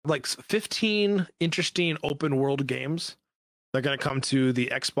like 15 interesting open world games. They're going to come to the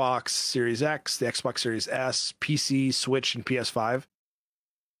Xbox Series X, the Xbox Series S, PC, Switch, and PS5.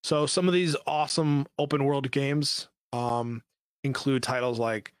 So some of these awesome open world games include titles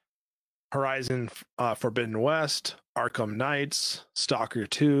like Horizon Forbidden West, Arkham Knights, Stalker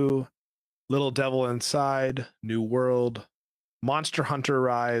 2, Little Devil Inside, New World, Monster Hunter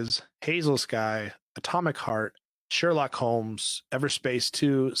Rise, Hazel Sky, Atomic Heart, Sherlock Holmes, Everspace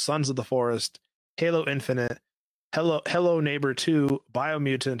 2, Sons of the Forest, Halo Infinite, Hello Neighbor 2,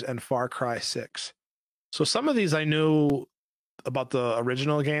 Biomutant, and Far Cry 6. So some of these I knew about the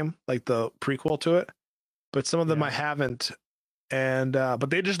original game, like the prequel to it, but some of them I haven't. And but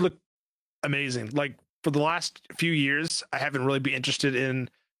they just look amazing. Like for the last few years, I haven't really been interested in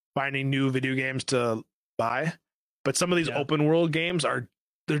finding new video games to buy. But some of these open world games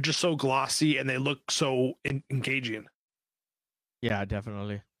they're just so glossy and they look so engaging. Yeah,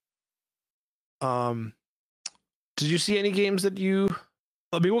 definitely. Did you see any games that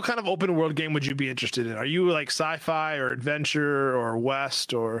I mean, what kind of open world game would you be interested in? Are you like sci-fi or adventure or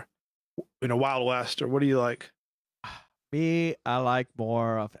West or Wild West, or what do you like? Me, I like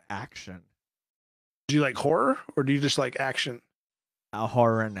more of action. Do you like horror or do you just like action?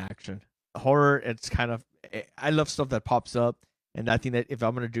 Horror and action. Horror, it's kind of I love stuff that pops up, and I think that if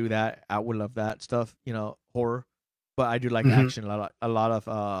I'm gonna do that, I would love that stuff. Horror, but I do like action. A lot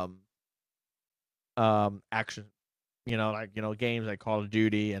of action. Games like Call of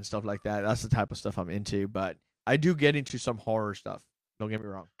Duty and stuff like that. That's the type of stuff I'm into. But I do get into some horror stuff. Don't get me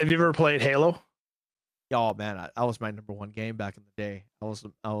wrong. Have you ever played Halo? Oh man, that was my number one game back in the day. I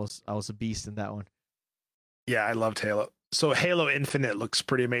was a beast in that one. Yeah, I loved Halo. So Halo Infinite looks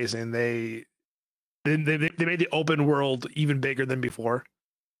pretty amazing. They made the open world even bigger than before.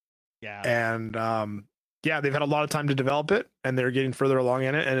 Yeah. And they've had a lot of time to develop it, and they're getting further along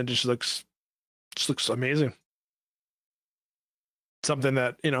in it, and it just looks amazing. Something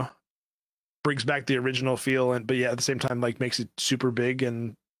that brings back the original feel, but at the same time like makes it super big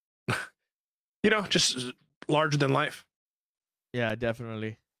and just larger than life. Yeah,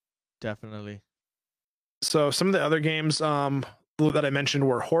 definitely. So some of the other games that I mentioned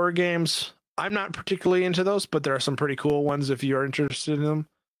were horror games. I'm not particularly into those, but there are some pretty cool ones if you're interested in them.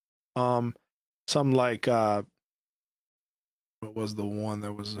 Some like what was the one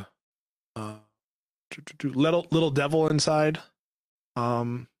that was Little Devil Inside.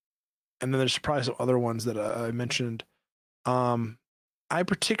 And then there's probably some other ones that I mentioned. I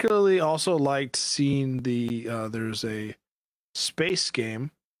particularly also liked seeing there's a space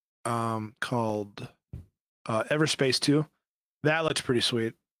game called Everspace 2. That looks pretty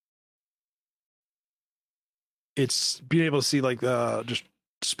sweet. It's being able to see like just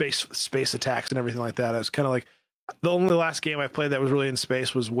space attacks and everything like that. It's kind of like the only last game I played that was really in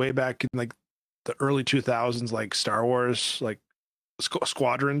space was way back in like the early 2000s, like Star Wars, like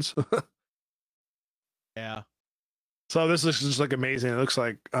Squadrons. Yeah. So this looks just like amazing. It looks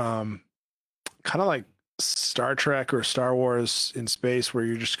like kind of like Star Trek or Star Wars in space, where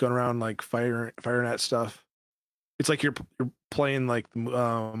you're just going around like firing at stuff. It's like you're playing like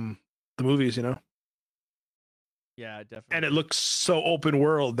the movies, Yeah, definitely. And it looks so open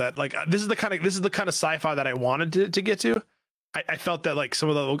world that like this is the kind of sci-fi that I wanted to get to. I felt that like some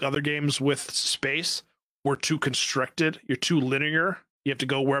of the other games with space were too constricted. You're too linear. You have to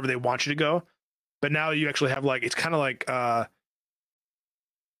go wherever they want you to go. But now you actually have like, it's kind of like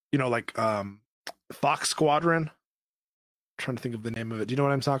Fox Squadron. I'm trying to think of the name of it. Do you know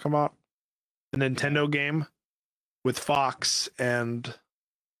what I'm talking about? The Nintendo game with Fox and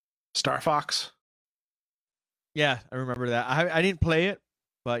Star Fox. Yeah, I remember that. I didn't play it,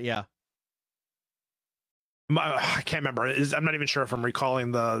 but yeah. I can't remember. I'm not even sure if I'm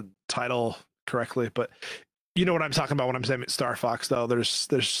recalling the title correctly, but you know what I'm talking about when I'm saying Star Fox. Though there's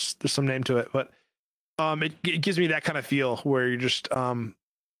some name to it, but it gives me that kind of feel where you're just well,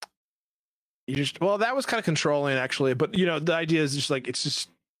 that was kind of controlling actually, but the idea is just like it's just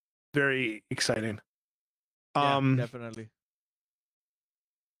very exciting. Yeah, definitely.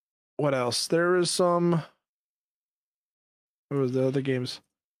 What else? There was some. What was the other games?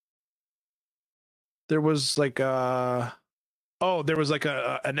 There was like there was like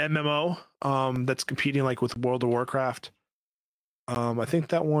an MMO that's competing like with World of Warcraft. I think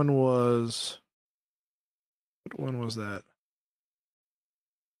that one was, what one was that?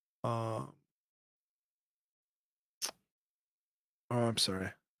 Oh, I'm sorry.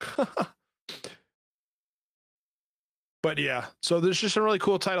 But yeah, so there's just some really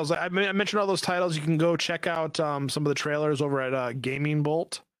cool titles. I mentioned all those titles. You can go check out some of the trailers over at Gaming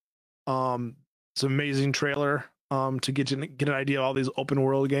Bolt. It's an amazing trailer. to get an idea of all these open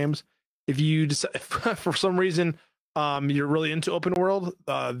world games. If you decide, for some reason you're really into open world,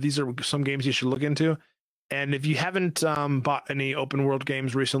 these are some games you should look into. And if you haven't bought any open world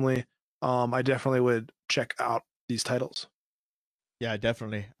games recently, I definitely would check out these titles. Yeah,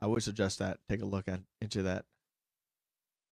 definitely. I would suggest that. Take a look into that.